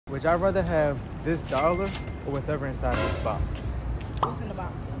Would y'all rather have this dollar or whatever inside this box? What's in the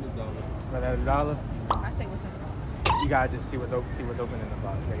box? Rather have a dollar? I say what's in the box. You gotta just see what's open in the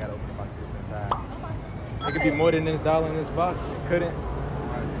box. They gotta open the box, see what's inside. Okay. It could be more than this dollar in this box. It couldn't.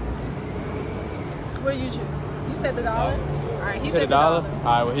 What do you choose? You said the dollar? All right, he said said a dollar? All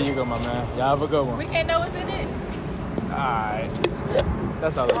right, well, here you go, my man. Y'all have a good one. We can't know what's in it. All right.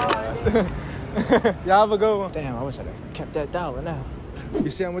 That's all it was. Y'all have a good one. Damn, I wish I'd have kept that dollar now. You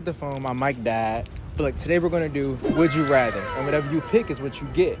see, I'm with the phone. My mic died. But look, today we're going to do Would You Rather. And whatever you pick is what you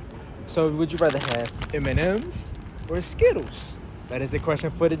get. So would you rather have M&M's or Skittles? That is the question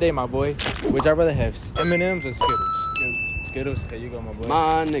for today, my boy. Would y'all rather have M&M's or Skittles? Skittles. There you go, my boy.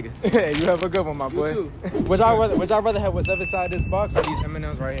 My nigga. Hey, you have a good one, my boy. You too. Would y'all rather have what's inside this box or these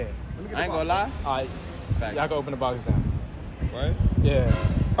M&M's right here? I ain't gonna lie. All right. Facts. Y'all can open the box down. Right? Yeah.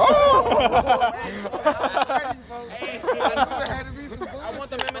 Oh! I want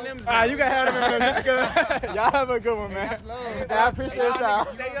them M&M's. Ah, you can have them M&M's. It's good. Y'all have a good one, man. Hey, I appreciate y'all.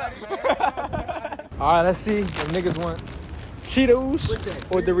 All right, let's see if niggas want Cheetos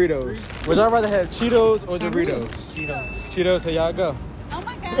or Doritos. Would y'all rather have Cheetos or Doritos? Cheetos, here y'all go. Oh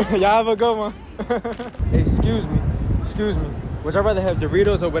my God. Y'all have a good one. Excuse me. Would y'all rather have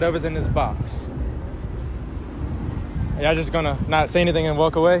Doritos or whatever's in this box? Y'all just gonna not say anything and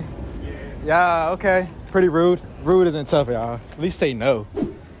walk away? Yeah, okay. Pretty rude. Rude isn't tough, y'all. At least say no.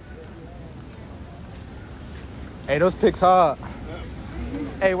 Hey, those picks hard.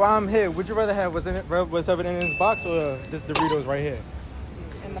 Hey, while I'm here, would you rather have what's ever in this box or this Doritos right here?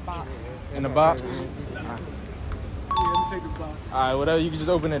 In the box. In the box? Yeah, let me take the box. All right, whatever. You can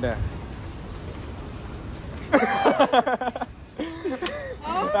just open it there.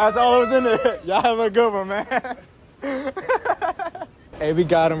 That's all that was in there. Y'all have a good one, man. Hey, we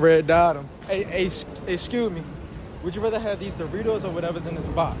got him, red dot him. Hey, excuse me. Would you rather have these Doritos or whatever's in this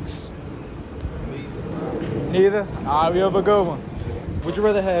box? Neither? All right, we have a good one. Would you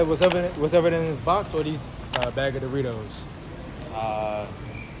rather have what's ever in this box or these bag of Doritos?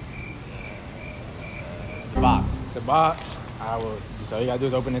 Box. The box. I will. So all you gotta do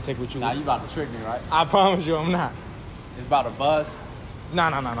is open and take what you Nah, want. you about to trick me, right? I promise you, I'm not. It's about a bus. No. I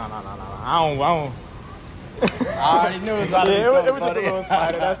don't. I already knew it was about to be Yeah, something it was just a funny. little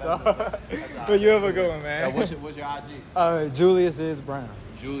spider, that's all. But you have a good one, man. Yo, what's your IG? Julius is Brown.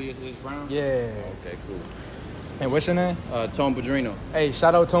 Julius is Brown? Yeah. Okay, cool. And what's your name? Tone Padrino. Hey,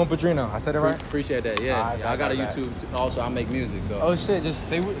 shout out Tone Padrino. I said it right? Appreciate that, yeah. Alright, I got a bet. YouTube, also I make music, so. Oh, shit. Just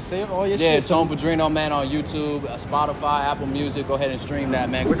say all your Yeah, shit. Tone Padrino, man, on YouTube, Spotify, Apple Music. Go ahead and stream that,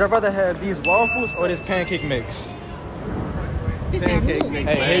 man. Would y'all rather have these waffles or this pancake mix? Pancake mix,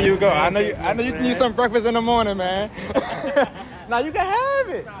 Hey, here you go. I know you need some breakfast in the morning, man. Now you can have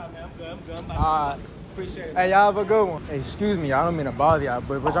it. Nah, man, I'm good. Appreciate it. Hey, y'all have a good one. Hey, excuse me. I don't mean to bother y'all,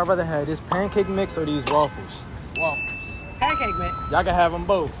 but would y'all rather have this pancake mix or these waffles? Waffles. Pancake mix. Y'all can have them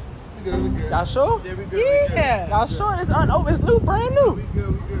both. We good. Y'all sure? Yeah, we good. Yeah. Y'all sure? It's new, brand new. We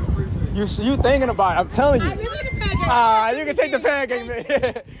good. Appreciate it. You thinking about it? I'm telling you. I live in the pancake. You can take the pancake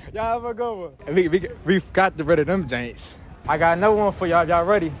mix. Y'all have a good one. And we got rid of them janks. I got another one for y'all. Y'all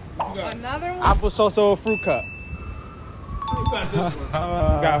ready? Another one? Applesauce or a fruit cup? You got this one.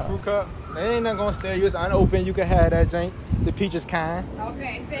 You got a fruit cup? It ain't nothing gonna stay. It's unopened. You can have that jank. The peaches kind.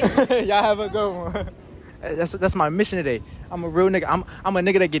 Okay, thank you. Y'all have a good one. Hey, that's my mission today. I'm a real nigga. I'm a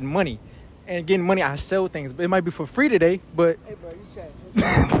nigga that get money. And getting money, I sell things. It might be for free today, but... Hey, bro, you change.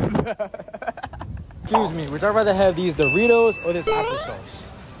 Excuse me. Would y'all rather have these Doritos or this applesauce?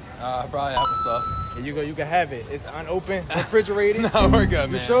 Probably applesauce. Here you go. You can have it. It's unopened, refrigerated. No, we're good,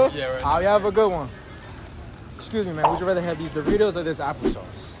 man. You sure? Yeah, right. Y'all have a good one. Excuse me, man. Would you rather have these Doritos or this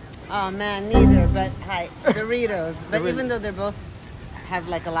applesauce? Oh man, neither. But hi, Doritos. But Doritos. even though they're both have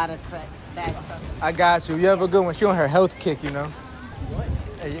like a lot of bad stuff. I got you. You have a good one. She on her health kick, you know.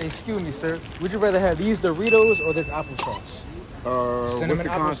 Hey, excuse me, sir. Would you rather have these Doritos or this applesauce? What's Cinnamon the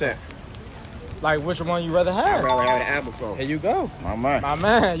applesauce. context? Like, which one you rather I'd have? rather have the applesauce. Here you go. My man. My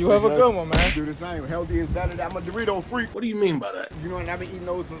man, you have a good one, man. Do the same. Healthy is better. I'm a Dorito freak. What do you mean by that? You know, and I've been eating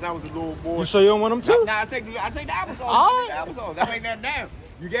those since I was a little boy. You sure you don't want them too? Nah, I take the applesauce. All I take the applesauce. I make that down.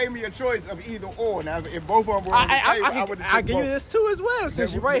 You gave me a choice of either or. Now, if both of them were on the table, I would have I give you this too as well,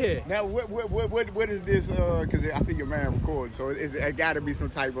 since you're right here. Now, what is this? Because I see your man recording, so it got to be some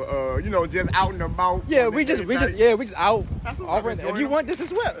type of, just out and about. Yeah, we just out That's what's offering. up, If you want this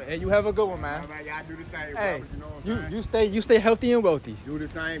as well, and you have a good one, man. Man, y'all do the same, Hey, brothers, you know what I'm saying? you stay healthy and wealthy. Do the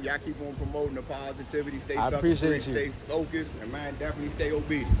same. Y'all keep on promoting the positivity. Stay I sucker-free, appreciate you. Stay focused, and man, definitely stay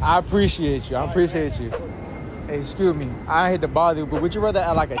obedient. I appreciate you. Hey, excuse me. I ain't hate to bother you, but would you rather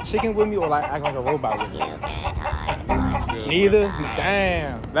act like a chicken with me or like act like a robot with me? good. Neither?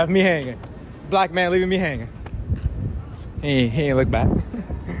 Damn. Left me hanging. Black man leaving me hanging. He ain't look back.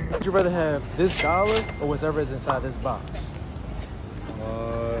 Would you rather have this dollar or whatever is inside this box?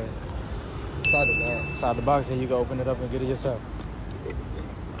 Inside the box. Inside the box, and you go open it up and get it yourself.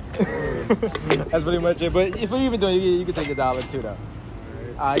 That's pretty much it. But if we even doing it, you can take the dollar too, though.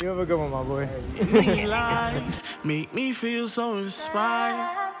 You have a good one, my boy. Lies make me feel so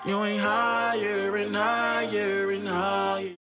inspired. You ain't higher and higher and higher.